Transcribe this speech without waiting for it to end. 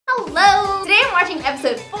Hello! Today I'm watching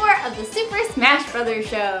episode 4 of the Super Smash Bros.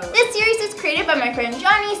 Show. This series was created by my friend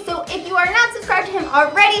Johnny, so if you are not subscribed to him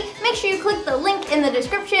already, make sure you click the link in the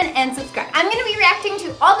description and subscribe. I'm going to be reacting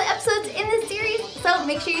to all the episodes in this series, so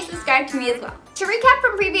make sure you subscribe to me as well. To recap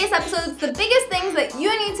from previous episodes, the biggest things that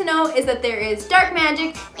you need to know is that there is dark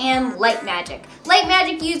magic and light magic. Light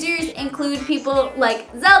magic users include people like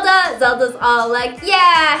Zelda. Zelda's all like,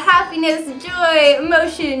 yeah, happiness, joy,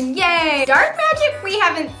 emotion, yay. Dark magic we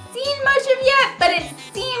haven't seen much of yet, but it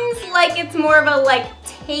seems like it's more of a like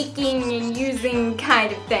taking and using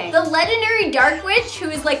kind of thing. The legendary Dark Witch, who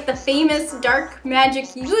is like the famous dark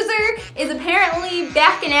magic user, is apparently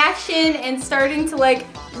back in action and starting to like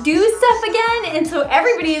do stuff again, and so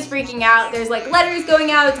everybody is freaking out. There's like letters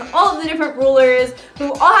going out to all of the different rulers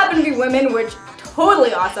who all happen to be women, which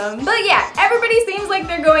totally awesome. But yeah, everybody seems like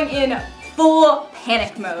they're going in full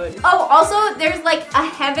panic mode. Oh, also there's like a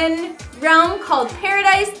heaven realm called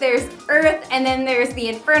Paradise, there's Earth, and then there's the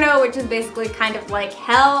Inferno, which is basically kind of like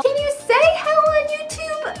hell. Can you say hell on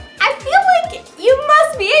YouTube? I feel like you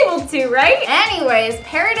must be able to, right? Anyways,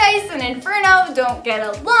 Paradise and Inferno don't get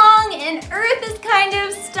along, and Earth is kind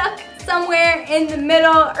of stuck somewhere in the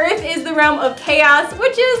middle. Earth is the realm of chaos,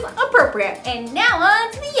 which is appropriate. And now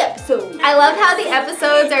on to the episode. I love how the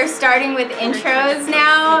episodes are starting with intros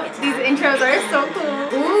now. These intros are so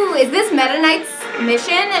cool. Ooh, is this Meta Knight's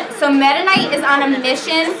mission? So Meta Knight is on a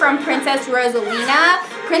mission from Princess Rosalina.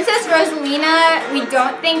 Princess Rosalina we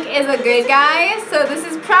don't think is a good guy, so this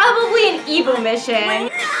is probably an evil mission.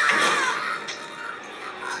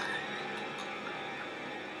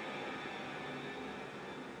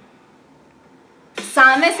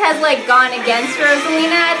 Samus has like gone against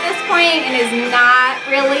Rosalina at this point and is not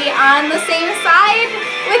really on the same side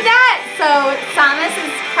with that. So Samus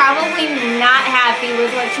is probably not happy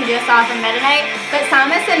with what she just saw from Meta Knight. But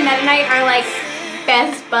Samus and Meta Knight are like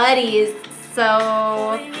best buddies.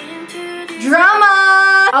 So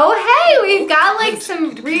drama! Oh hey, we've got like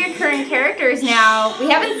some reoccurring characters now. We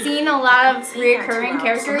haven't seen a lot of reoccurring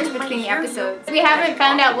characters between the episodes. We haven't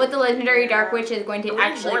found out what the legendary Dark Witch is going to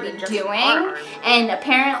actually be doing. And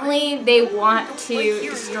apparently they want to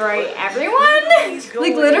destroy everyone?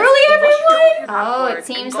 Like literally everyone? Oh, it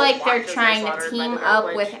seems like they're trying to team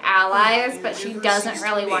up with allies, but she doesn't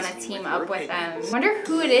really want to team up with them. I wonder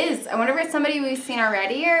who it is. I wonder if it's somebody we've seen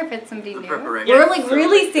already or if it's somebody new. We're like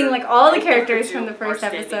really seeing like all the characters from the first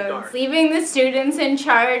episodes. Leaving the students in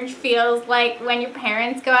charge feels like when your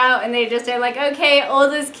parents go out and they just are like, okay,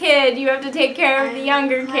 oldest kid, you have to take care of the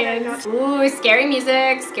younger kids. Ooh, scary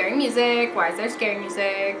music, scary music. Why is there scary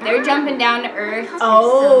music? They're jumping down to Earth.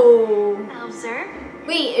 Oh.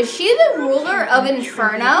 Wait, is she the ruler of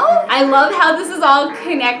Inferno? I love how this is all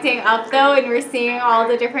connecting up though, and we're seeing all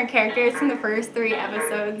the different characters from the first 3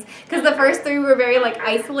 episodes. Because the first 3 were very like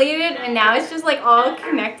isolated, and now it's just like all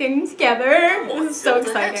connecting together. This is so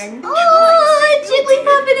exciting. Oh,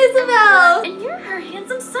 Jigglypuff and Isabel! And you're her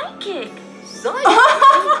handsome sidekick.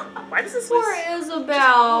 Sidekick? Why does this Poor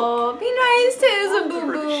Isabel. Be nice to Isabel.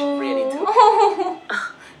 Oh.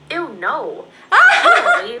 Ew, no.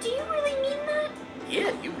 Do you really mean that?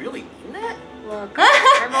 Yeah, you really mean that? Look,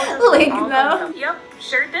 Link though. Yep,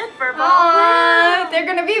 sure did for Aww, they're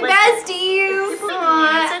gonna be besties. Aww,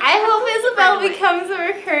 I hope Isabel becomes a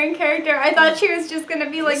recurring character. I thought she was just gonna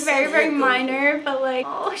be like very, very minor, but like,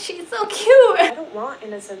 oh, she's so cute. I don't want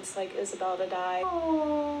innocents like Isabel to die.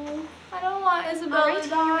 Oh, I don't want Isabel to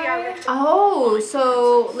die. Oh,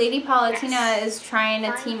 so Lady Palutena is trying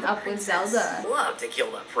to team up with Zelda. Love to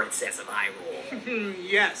kill the princess of Hyrule.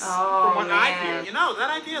 Yes. Oh, From what I man. hear, you know, that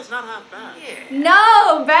idea is not half bad. Yeah.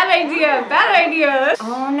 No, bad idea, bad idea.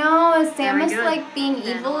 Oh no, is Samus like being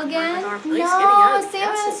evil again? No,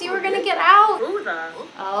 Samus, you were gonna get out. Who the?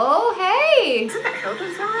 Oh, hey. Isn't that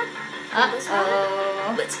Hilda's dad?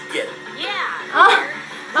 Uh-oh. Let's get him. Yeah.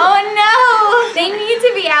 Oh no! They need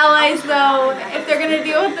to be allies though, if they're gonna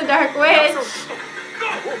deal with the Dark Witch.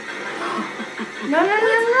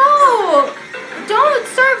 No. Don't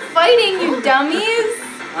start fighting, you dummies.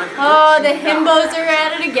 Oh, the himbos are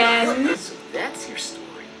at it again. So that's your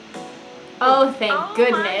story. Oh, thank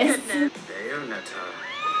goodness. Bayonetta.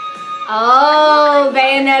 Oh,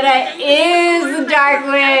 Bayonetta is the Dark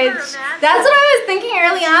Witch. That's what I was thinking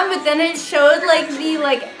early on, but then it showed like the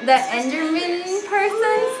Enderman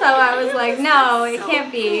person, so I was like, no, it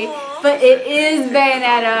can't be. But it is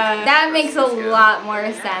Bayonetta. That makes a lot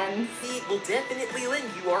more sense. We will definitely lend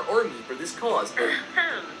you our army for this cause, but...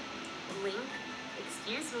 Link,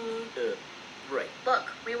 excuse me. Right. Look,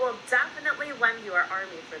 we will definitely lend you our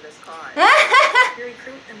army for this cause. You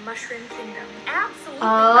recruit the Mushroom Kingdom. Absolutely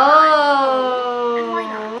Oh. not. And why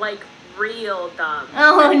not? Like, real dumb.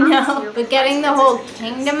 Oh I promise no. you, But getting the consequences whole are just-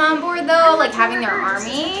 kingdom on board though, like having their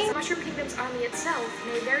army. The Mushroom Kingdom's army itself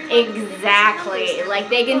may very well be Exactly. Like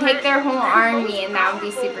they can take their whole army and that would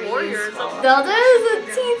be super useful. Zelda is a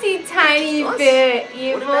teensy tiny bit What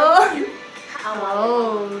evil. about you?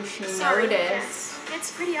 Oh, she Sorry, noticed. yes.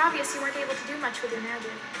 It's pretty obvious you weren't able to do much with your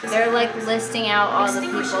magic. They're like listing out all the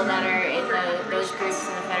people that are in those groups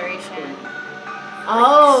in the Federation.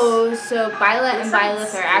 Oh, so Violet and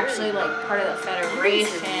Byleth are actually like part of the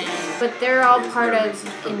Federation, but they're all part of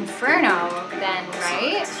Inferno then,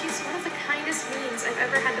 right? She's one of the kindest beings I've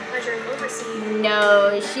ever had the pleasure of overseeing.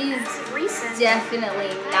 No, she's As of recent, definitely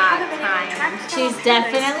not kind. She's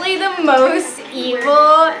definitely the most evil,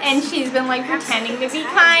 and she's been like pretending to be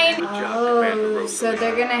kind. Oh, so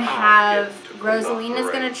they're gonna have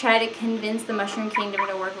Rosalina's gonna try to convince the Mushroom Kingdom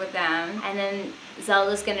to work with them, and then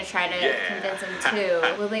Zelda's gonna try to convince him too.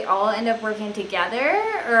 Will they all end up working together,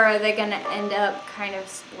 or are they gonna end up kind of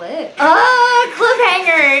split?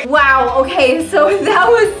 Cliffhanger! Wow, okay, so that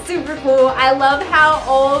was super cool. I love how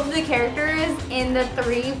all of the characters in the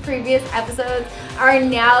 3 previous episodes are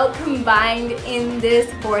now combined in this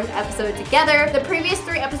 4th episode together. The previous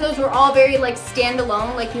 3 episodes were all very like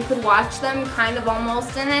standalone, like you could watch them kind of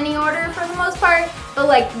almost in any order for the most part, but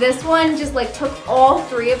like this one just like took all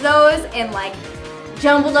 3 of those and like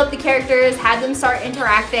jumbled up the characters, had them start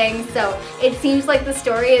interacting, so it seems like the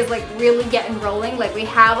story is like really getting rolling. Like we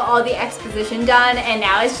have all the exposition done and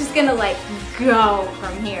now it's just gonna like go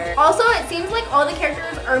from here. Also, it seems like all the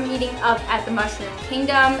characters are meeting up at the Mushroom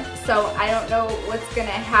Kingdom, so I don't know what's gonna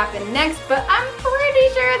happen next, but I'm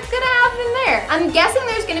pretty sure it's gonna happen there. I'm guessing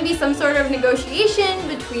there's gonna be some sort of negotiation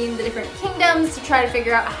between the different kingdoms to try to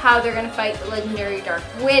figure out how they're gonna fight the legendary Dark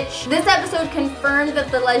Witch. This episode confirmed that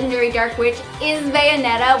the legendary Dark Witch is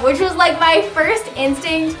Bayonetta, which was like my first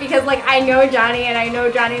instinct because like I know Jonny and I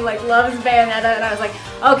know Jonny like loves Bayonetta, and I was like,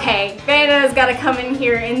 okay, Bayonetta's gotta come in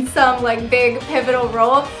here in some like big pivotal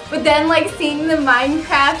role. But then like seeing the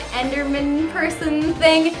Minecraft Enderman person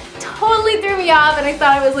thing totally threw me off, and I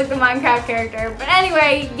thought it was like the Minecraft character. But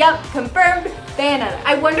anyway, yep, confirmed, Bayonetta.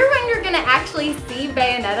 I wonder when you're gonna actually see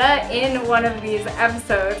Bayonetta in one of these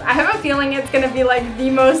episodes. I have a feeling it's gonna be like the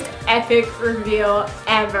most epic reveal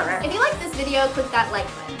ever. If you like this video, click that like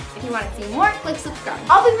button. If you want to see more, click subscribe.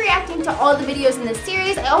 I'll be reacting to all the videos in this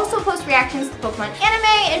series. I also post reactions to Pokemon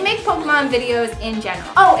anime and make Pokemon videos in general.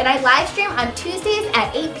 Oh, and I live stream on Tuesdays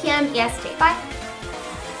at 8 p.m. EST. Bye.